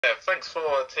Yeah, thanks for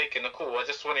taking the call. I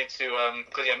just wanted to,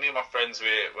 because yeah, me and my friends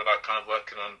we're like kind of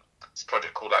working on this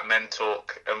project called like Men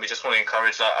Talk, and we just want to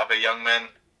encourage like other young men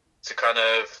to kind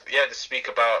of to speak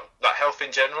about like health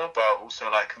in general, but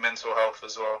also like mental health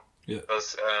as well, Yeah,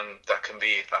 because that can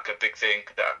be like a big thing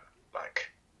that like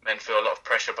men feel a lot of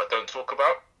pressure but don't talk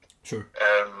about. sure.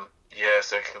 Yeah,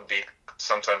 so it can be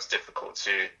sometimes difficult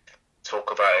to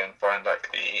talk about it and find like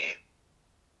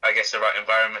I guess the right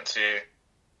environment to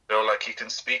feel like you can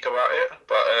speak about it.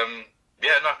 But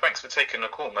yeah, no, thanks for taking the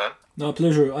call, man. No,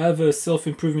 pleasure. I have a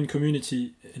self-improvement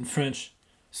community in French.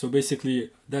 So basically,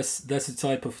 that's the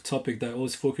type of topic that I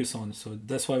always focus on. So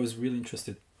that's why I was really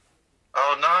interested.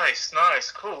 Oh, nice,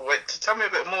 nice, cool. Wait, tell me a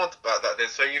bit more about that then.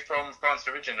 So you're from France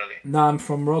originally? Now I'm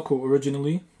from Morocco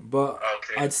originally, but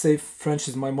Okay. I'd say French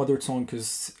is my mother tongue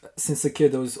because since a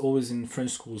kid I was always in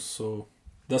French schools. So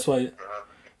that's why Uh,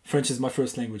 French is my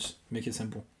first language. Make it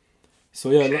simple.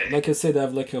 So yeah, okay. like I said, I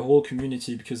have like a whole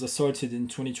community because I started in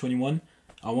 2021.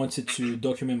 I wanted to Mhm.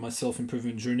 document my self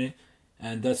improvement journey,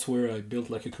 and that's where I built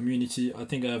like a community. I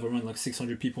think I have around like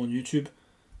 600 people on YouTube,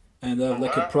 and I have Oh,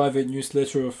 like a wow. private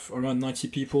newsletter of around 90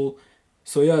 people.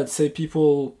 So yeah, I'd say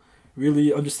people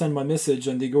really understand my message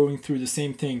and they're going through the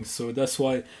same thing. So that's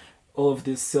why all of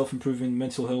this self improvement,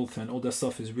 mental health, and all that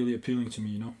stuff is really appealing to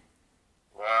me.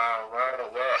 Wow, wow,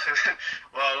 wow.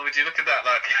 Well, would you look at that?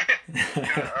 Like,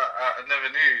 I never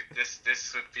knew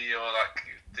this would be your like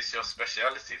this your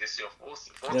speciality, this your Yeah,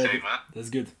 forte, man. that's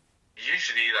good.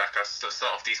 Usually, like I start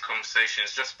off these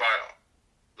conversations just by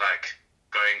like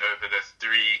going over the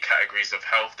three categories of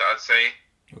health that I'd say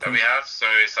that Okay. we have. So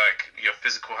it's like your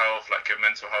physical health, like your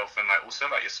mental health, and like also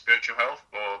like your spiritual health,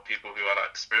 or people who are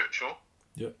like spiritual.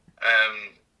 Yeah.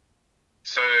 Um,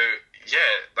 so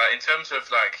yeah, like in terms of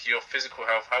like your physical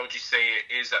health, how would you say it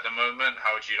is at the moment?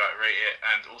 How would you like rate it?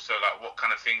 And also like what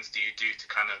kind of things do you do to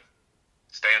kind of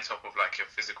stay on top of like your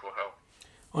physical health?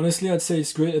 Honestly, I'd say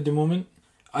it's great at the moment.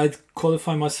 I'd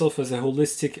qualify myself as a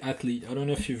holistic athlete. I don't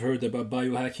know if you've heard about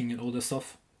biohacking and all that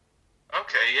stuff.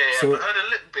 Okay, yeah, yeah. I've So, heard a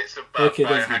little bits about okay,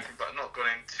 that's good. biohacking, but not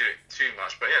going into it too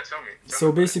much. But yeah, tell me So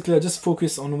about it. basically, I just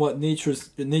focus on what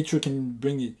nature can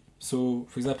bring it. So,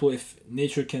 for example, if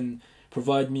nature can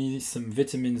provide me some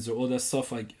vitamins or all that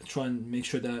stuff, I try and make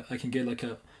sure that I can get like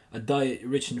a diet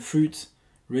rich in fruit,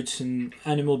 rich in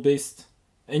animal based,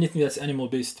 anything that's animal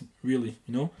based, really.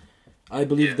 I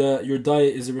believe Yeah, that your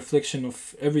diet is a reflection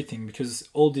of everything because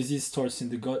all disease starts in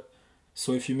the gut.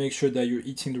 So if you make sure that you're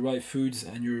eating the right foods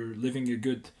and you're living a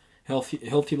good,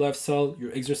 healthy lifestyle,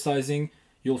 you're exercising,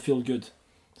 you'll feel good.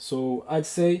 So I'd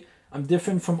say I'm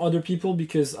different from other people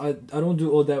because I don't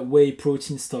do all that whey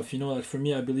protein stuff. Like for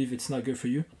me, I believe it's not good for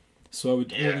you. So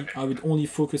yeah, I would only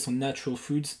focus on natural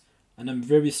foods, and I'm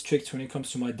very strict when it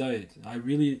comes to my diet. I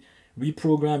really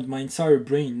reprogrammed my entire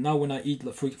brain. Now when I eat,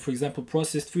 like, for example,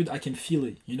 processed food, I can feel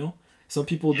it. Some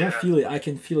people don't yeah, feel it. I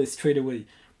can feel it straight away.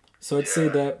 So I'd say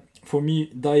yeah, that for me,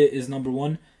 diet is number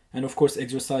one, and of course,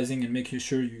 exercising and making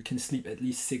sure you can sleep at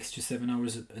least 6 to 7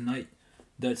 hours a night.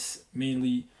 That's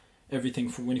mainly everything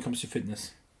for when it comes to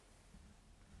fitness.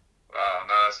 wow,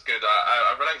 no, that's good.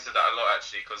 I relate to that a lot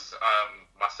actually because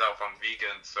myself I'm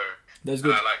vegan, so That's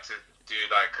and I good. like to do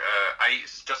like I eat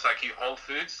just like you whole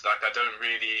foods. Like I don't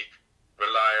really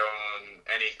rely on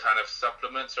any kind of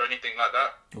supplements or anything like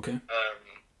that. Okay. Um,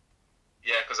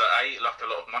 yeah, because I eat like a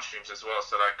lot of mushrooms as well.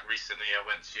 So like recently I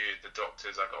went to the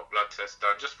doctors. I got a blood test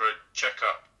done just for a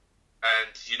checkup.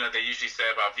 And they usually say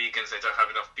about vegans they don't have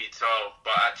enough B12,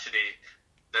 but actually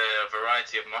the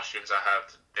variety of mushrooms I have,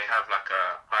 they have like a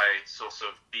high source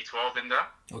of B12 in them.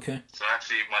 Okay. So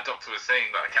actually, my doctor was saying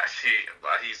like actually,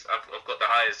 like I've got the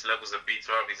highest levels of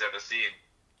B12 he's ever seen.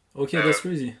 Okay, that's Um,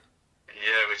 crazy.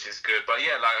 yeah, which is good. But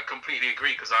yeah, like I completely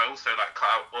agree because I also like cut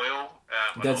out oil,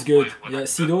 a lot That's of oil good. when I Yeah,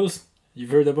 see cook. those?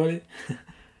 You've heard about it?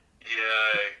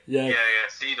 Yeah, Yeah, yeah.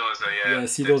 Seed oils are yeah.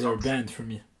 See they're those are toxic. banned for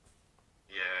me.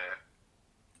 Yeah.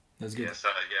 That's good. Yeah, so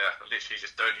yeah, I literally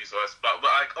just don't use oils. But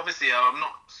like obviously I'm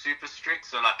not super strict,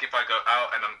 so like if I go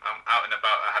out and I'm out and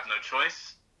about, I have no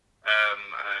choice, and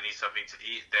I need something to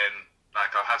eat, then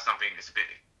like I'll have something that's a bit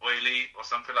oily or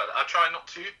something like that. I try not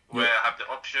to Yeah. where I have the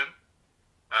option.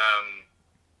 Um,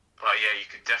 but yeah, you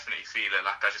can definitely feel it.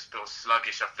 Like I just feel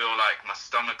sluggish. I feel like my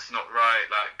stomach's not right.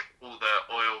 Like all the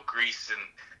oil, grease, and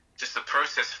just the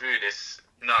processed food is.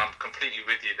 No, I'm completely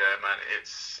with you there, man.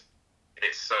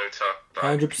 It's so tough. Like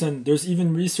 100%. There's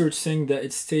even research saying that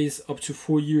it stays up to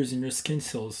 4 years in your skin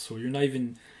cells. So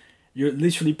you're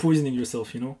literally poisoning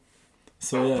yourself.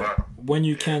 So oh yeah, wow. when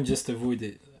you Yeah. can, just avoid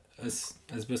it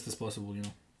as best as possible. Yeah,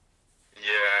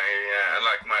 yeah, yeah. And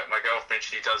like my girlfriend,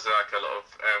 she does like a lot of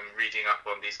reading up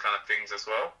on these kind of things as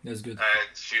well. That's good. And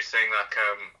she was saying like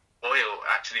oil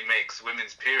actually makes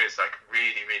women's periods like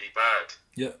really, really bad.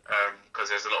 Yeah. Because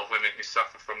there's a lot of women who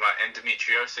suffer from like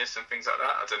endometriosis and things like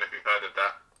that. I don't know if you've heard of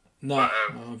that. No, But,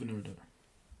 I haven't heard that.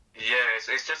 yeah, it's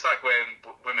just like when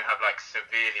women have like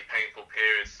severely painful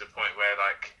periods to the point where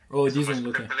like Oh, it's these almost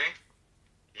ones, okay. crippling.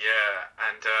 Yeah,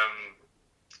 and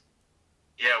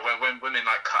yeah, when women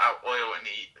like cut out oil and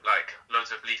eat like loads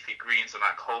of leafy greens and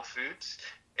like whole foods,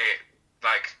 it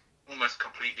like almost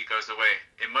completely goes away.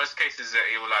 In most cases,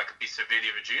 it will like be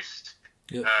severely reduced.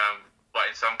 Yeah.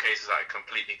 But in some cases, like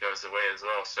completely goes away as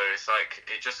well. So it's like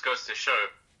it just goes to show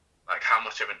like how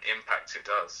much of an impact it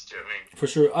does. Do you know what I mean? For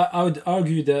sure. I would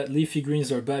argue that leafy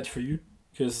greens are bad for you,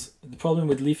 because the problem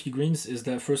with leafy greens is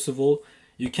that, first of all,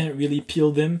 you can't really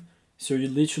peel them, so you're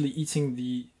literally eating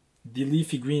the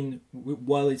leafy green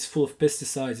while it's full of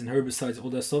pesticides and herbicides,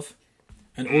 all that stuff.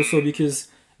 And also because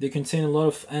they contain a lot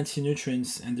of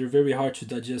anti-nutrients and they're very hard to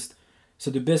digest.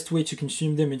 So the best way to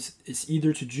consume them is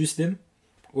either to juice them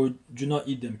or do not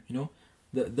eat them, you know?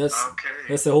 That's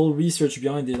Okay. the whole research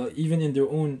behind it. Like, even in their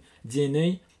own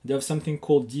DNA, they have something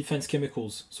called defense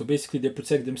chemicals. So basically they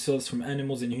protect themselves from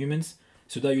animals and humans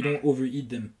so that you don't overeat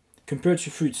them. Compared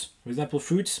to fruits. For example,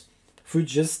 fruit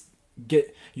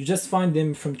you just find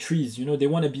them from trees, you know, they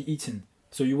want to be eaten.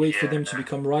 So you wait for them to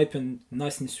become ripe and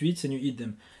nice and sweet and you eat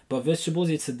them. But vegetables,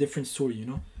 it's a different story, you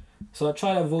know? So I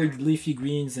try to avoid leafy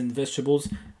greens and vegetables.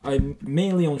 I'm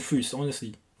mainly on fruits,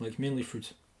 honestly. Like, mainly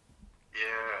fruits.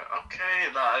 Yeah. Okay.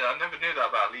 Like, I never knew that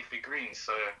about leafy greens.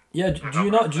 So Yeah, do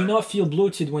you not feel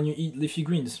bloated when you eat leafy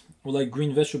greens? Or like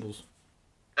green vegetables?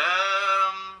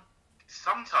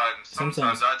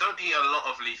 Sometimes I don't eat a lot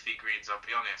of leafy greens. I'll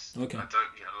be honest. Okay. I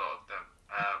don't eat a lot of them.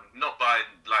 Not by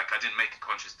like I didn't make a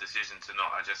conscious decision to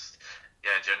not. I just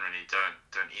generally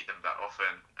don't eat them that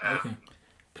often. Okay.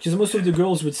 Because most of the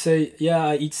girls would say, yeah,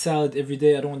 I eat salad every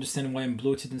day, I don't understand why I'm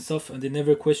bloated and stuff, and they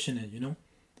never question it, you know?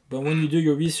 But when you do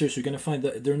your research, you're gonna find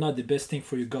that they're not the best thing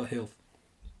for your gut health.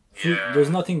 Fruit, there's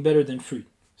nothing better than fruit.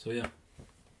 So yeah.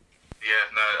 Yeah,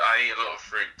 no, I eat a lot of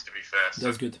fruit, to be fair. So,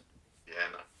 That's good. yeah,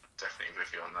 no, definitely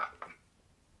with you on that one.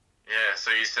 Yeah,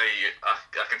 so you say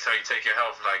I can tell you take your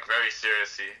health like very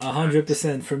seriously.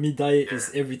 100%. For me, diet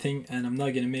is everything, and I'm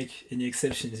not gonna make any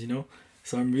exceptions, you know?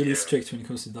 So I'm really strict when it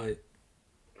comes to diet.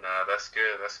 Nah, that's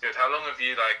good. That's good. How long have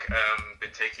you like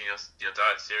been taking your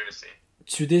diet seriously?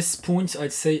 To this point,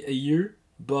 I'd say a year,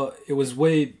 but it was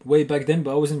way back then.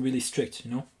 But I wasn't really strict,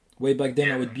 you know. Way back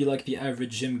then, I would be like the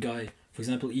average gym guy, for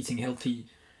example, eating healthy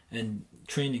and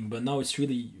training. But now it's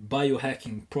really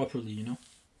biohacking properly, you know.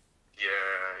 Yeah.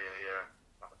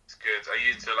 That's good. Are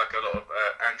you into like a lot of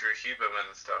Andrew Huberman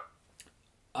and stuff?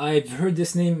 I've heard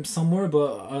this name somewhere,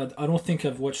 but I don't think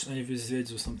I've watched any of his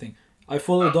vids or something. I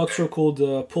follow a doctor called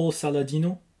Paul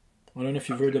Saladino. I don't know if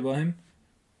you've heard about him.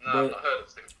 No, I've not heard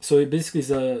of him. So he basically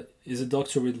is a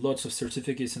doctor with lots of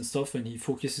certificates and stuff, and he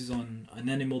focuses on an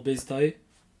animal-based diet.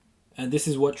 And this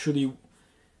is what truly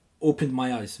opened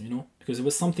my eyes, you know, because it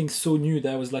was something so new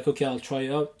that I was like, okay, I'll try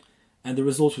it out, and the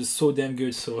result was so damn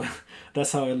good. So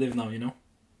that's how I live now, you know.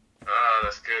 Ah,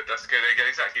 that's good. That's good.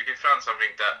 Exactly. If you found something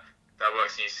that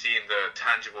works and you've seen the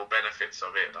tangible benefits of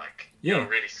it, like you'll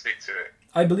really stick to it.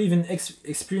 I believe in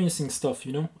experiencing stuff,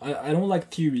 you know. I don't like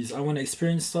theories. I want to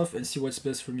experience stuff and see what's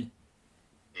best for me.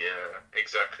 Yeah,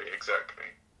 exactly.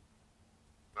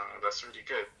 That's really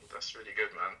good. That's really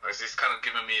good, man. It's kind of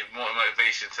given me more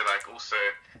motivation to like also,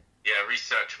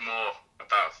 research more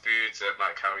about foods and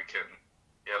like how we can,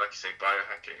 like you say,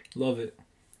 biohacking. Love it.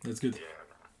 That's good. Yeah,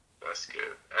 that's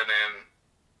good. And then,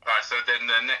 alright, so then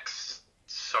the next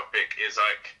topic is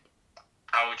like,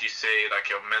 how would you say like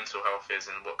your mental health is,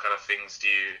 and what kind of things do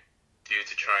you do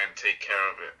to try and take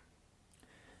care of it?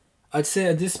 I'd say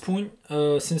at this point,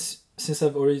 since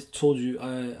I've already told you,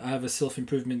 I have a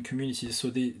self-improvement community, so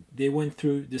they went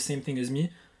through the same thing as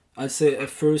me. I'd say at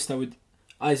first I would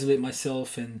isolate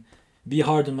myself and be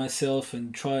hard on myself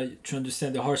and try to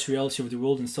understand the harsh reality of the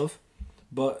world and stuff.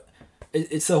 But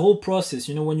it's a whole process,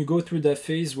 you know, when you go through that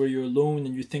phase where you're alone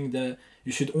and you think that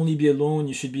you should only be alone,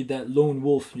 you should be that lone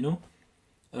wolf, you know?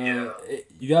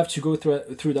 You have to go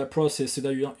through that process so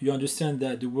that you understand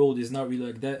that the world is not really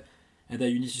like that, and that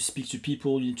you need to speak to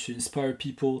people, you need to inspire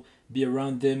people, be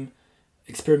around them,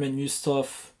 experiment new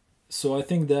stuff. So I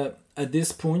think that at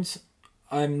this point,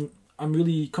 I'm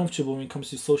really comfortable when it comes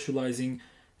to socializing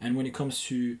and when it comes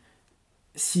to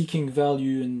seeking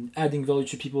value and adding value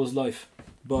to people's life.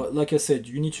 But like I said,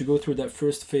 you need to go through that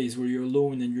first phase where you're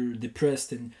alone and you're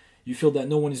depressed and you feel that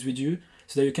no one is with you,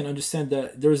 so that you can understand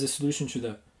that there is a solution to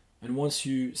that. And once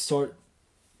you start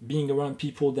being around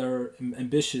people that are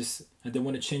ambitious and they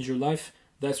want to change your life,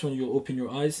 that's when you'll open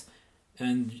your eyes.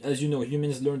 And as you know,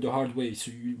 humans learn the hard way,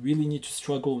 so you really need to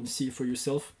struggle and see it for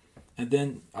yourself. And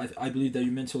then I believe that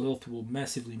your mental health will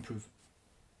massively improve.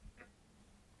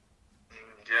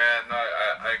 Yeah, no,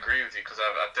 I agree with you because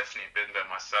I've definitely been there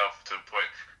myself to a point,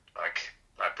 like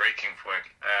breaking point,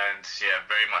 and yeah,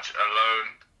 very much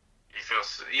alone. You feel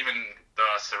even though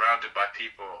I was surrounded by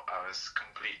people, I was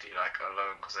completely like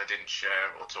alone because I didn't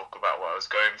share or talk about what I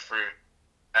was going through,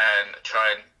 and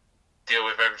try and deal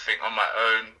with everything on my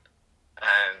own.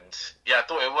 And yeah, I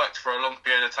thought it worked for a long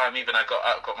period of time. Even I got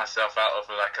myself out of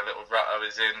like a little rut I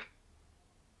was in,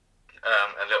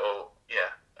 a little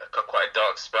quite a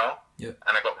dark spell. Yeah.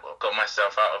 And I got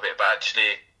myself out of it. But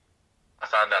actually, I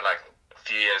found out like a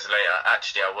few years later,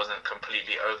 actually I wasn't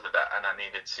completely over that, and I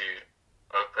needed to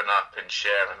open up and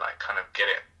share and like kind of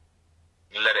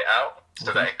let it out,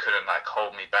 so that it couldn't like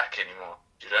hold me back anymore.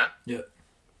 Do you know? Yeah.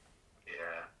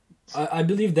 Yeah. I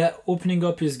believe that opening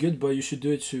up is good, but you should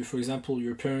do it to, for example,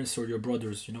 your parents or your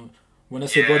brothers. You know, when I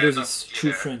say brothers, it's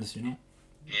true friends. You know.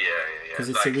 Yeah. Because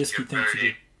it's a risky thing to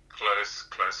do. Close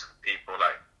people,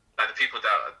 like the people that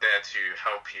are there to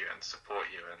help you and support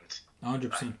you and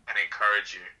 100%. and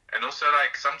encourage you, and also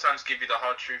like sometimes give you the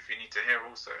hard truth you need to hear.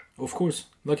 Also. Of course,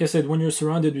 like I said, when you're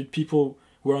surrounded with people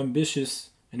who are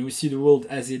ambitious and who see the world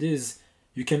as it is,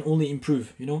 you can only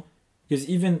improve. You know, because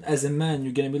even as a man,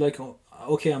 you're gonna be like, oh,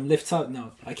 okay, I'm left out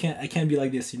now. I can't be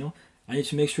like this. You know, I need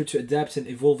to make sure to adapt and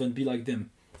evolve and be like them.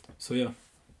 So yeah.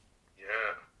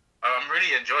 Yeah, I'm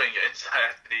really enjoying it. It's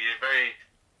actually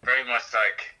very much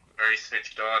like very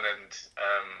switched on and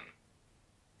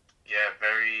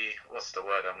very, what's the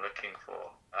word I'm looking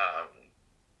for?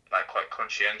 Like quite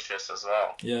conscientious as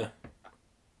well. Yeah.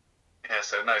 Yeah,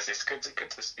 so no, it's good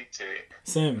to speak to you.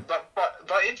 Same. But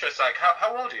interest, like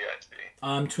how old are you actually?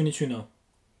 I'm 22 now.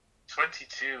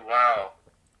 22. Wow.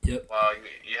 Yep. Wow,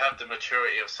 you have the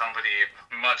maturity of somebody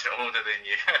much older than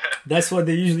you. That's what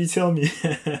they usually tell me.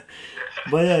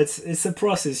 But yeah, it's a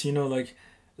process, you know, like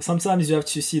sometimes you have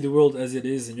to see the world as it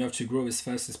is and you have to grow as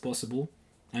fast as possible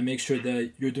and make sure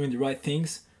that you're doing the right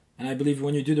things. And I believe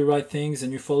when you do the right things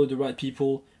and you follow the right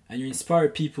people and you inspire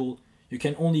people, you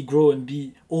can only grow and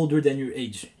be older than your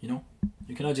age, you know?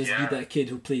 You cannot just be that kid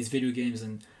who plays video games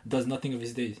and does nothing of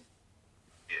his days.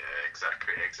 Yeah,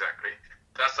 exactly.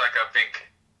 That's like, I think,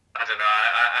 I don't know,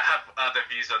 I have other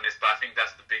views on this, but I think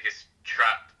that's the biggest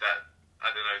trap that,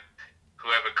 I don't know,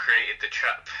 whoever created the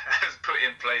trap has put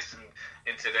in place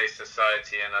in today's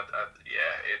society. And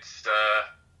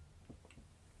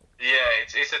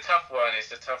it's a tough one.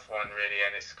 It's a tough one, really,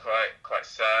 and it's quite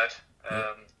sad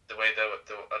the way that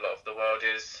a lot of the world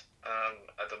is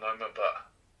at the moment. But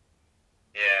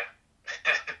yeah,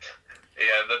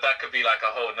 that could be like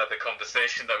a whole another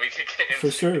conversation that we could get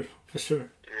into. For sure.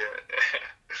 Yeah.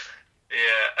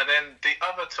 Yeah, and then the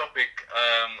other topic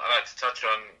I like to touch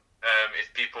on,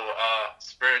 if people are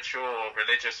spiritual or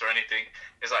religious or anything,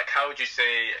 is like, how would you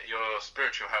say your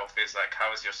spiritual health is? Like,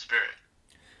 how is your spirit?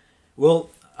 Well,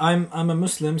 I'm a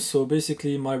Muslim, so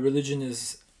basically my religion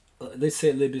is, let's say,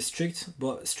 a little bit strict,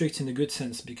 but strict in a good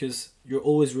sense, because you're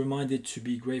always reminded to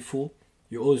be grateful.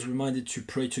 You're always reminded to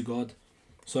pray to God.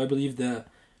 So I believe that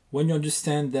when you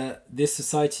understand that this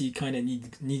society kind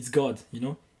of needs God, you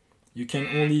know, you can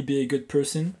only be a good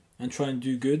person and try and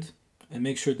do good and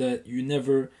make sure that you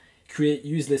never create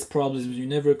useless problems. You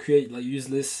never create like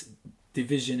useless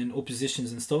division and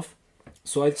oppositions and stuff.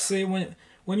 So I'd say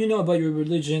when you know about your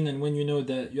religion and when you know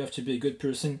that you have to be a good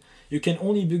person, you can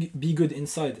only be good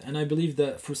inside. And I believe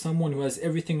that for someone who has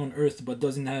everything on earth but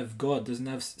doesn't have God, doesn't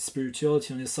have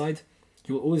spirituality on his side,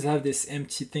 he will always have this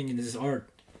empty thing in his heart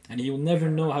and he will never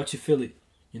know how to fill it,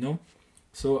 you know?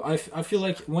 So I feel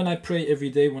like when I pray every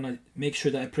day, when I make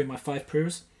sure that I pray my 5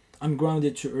 prayers, I'm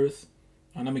grounded to earth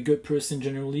and I'm a good person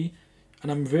generally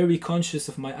and I'm very conscious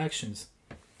of my actions.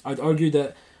 I'd argue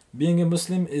that being a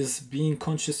Muslim is being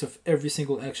conscious of every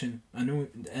single action and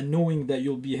knowing that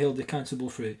you'll be held accountable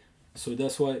for it. So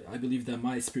that's why I believe that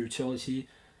my spirituality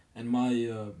and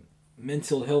my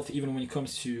mental health, even when it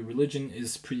comes to religion,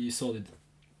 is pretty solid.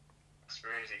 That's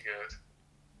really good.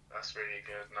 That's really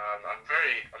good. No, I'm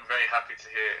very happy to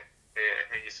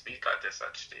hear you speak like this,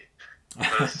 actually.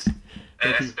 Because,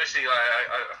 especially like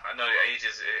I know age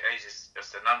is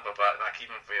just a number, but like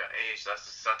even for your age, that's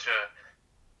such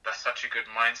a good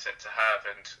mindset to have,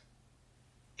 and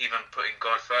even putting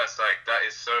God first, like that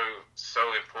is so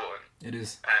important. It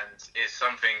is, and it's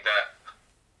something that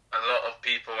a lot of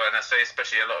people, and I say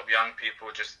especially a lot of young people,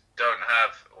 just don't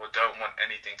have or don't want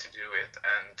anything to do with,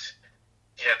 and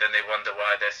yeah, then they wonder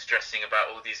why they're stressing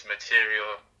about all these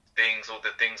material things, all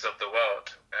the things of the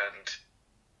world. And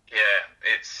yeah,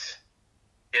 it's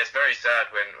very sad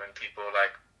when people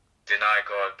like deny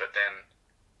God, but then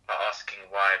are asking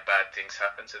why bad things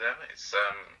happen to them. It's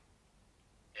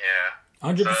yeah.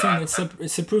 100%.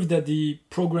 It's a proof that the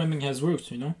programming has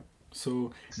worked. You know.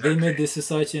 So they made this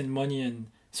society and money and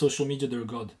social media their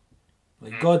god.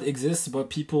 Like God exists, but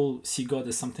people see God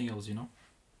as something else. You know.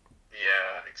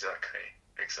 Yeah.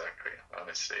 Exactly.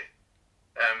 Honestly.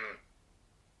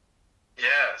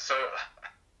 Yeah. So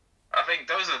I think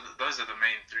those are the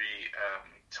main three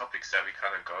topics that we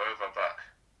kind of go over. But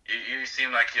you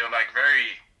seem like you're like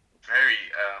very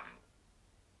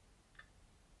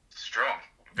strong,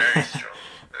 very strong.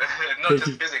 Not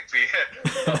just physically,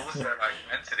 but also like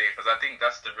mentally, because I think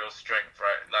that's the real strength,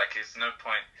 right? Like, it's no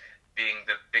point being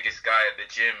the biggest guy at the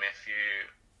gym if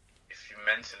you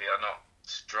mentally are not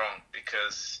strong,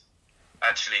 because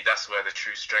actually that's where the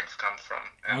true strength comes from.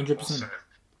 And 100%. also,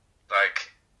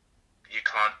 like, you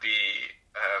can't be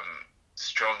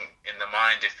strong in the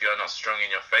mind if you're not strong in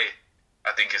your faith.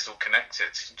 I think it's all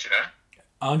connected, you know?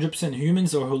 100%.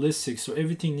 Humans are holistic, so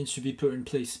everything needs to be put in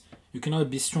place. You cannot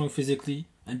be strong physically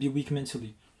and be weak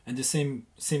mentally, and the same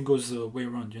goes the way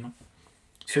around, you know.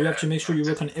 So you have to make sure you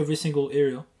work on every single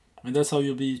area, and that's how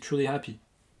you'll be truly happy.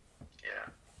 Yeah,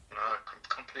 no, I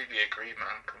completely agree,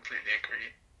 man. Completely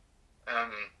agree.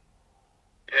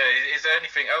 Yeah, is there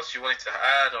anything else you wanted to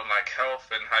add on like health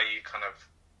and how you kind of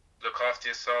look after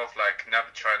yourself, like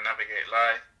try and navigate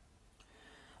life?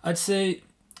 I'd say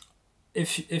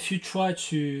if you try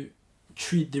to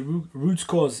treat the root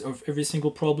cause of every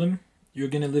single problem, you're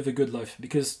gonna live a good life,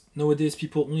 because nowadays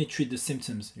people only treat the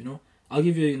symptoms, you know. I'll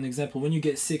give you an example. When you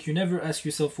get sick, you never ask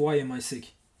yourself, why am I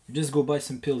sick? You just go buy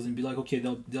some pills and be like, okay,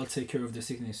 they'll take care of the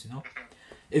sickness, you know.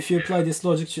 If you apply this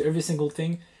logic to every single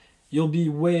thing, you'll be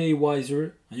way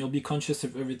wiser and you'll be conscious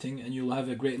of everything and you'll have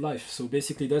a great life. So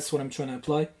basically that's what I'm trying to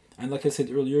apply. And like I said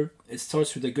earlier, it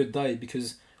starts with a good diet,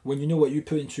 because when you know what you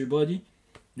put into your body,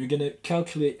 you're gonna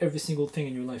calculate every single thing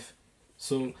in your life.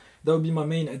 So that would be my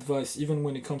main advice, even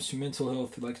when it comes to mental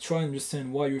health. Like, try and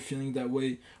understand why you're feeling that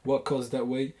way, what caused that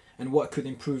way, and what could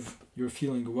improve your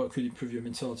feeling, or what could improve your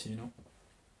mentality, you know?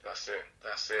 That's it.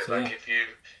 So, like,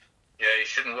 you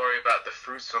shouldn't worry about the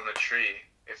fruits on the tree.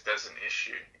 If there's an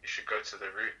issue, you should go to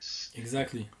the roots.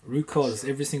 Exactly. Root cause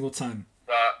every single time.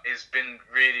 But it's been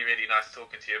really, really nice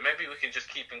talking to you. Maybe we can just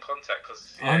keep in contact,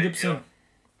 because 100%.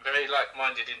 Very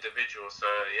like-minded individual, so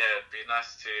yeah, it'd be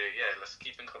nice to let's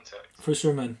keep in contact. For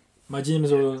sure, man. My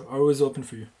DMs are always open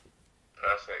for you.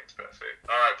 Perfect.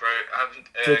 All right, bro.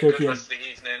 Have a good rest of the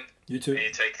evening. You too. And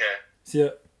you take care. See ya.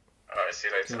 All right, see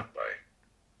you later. Yeah. Bye.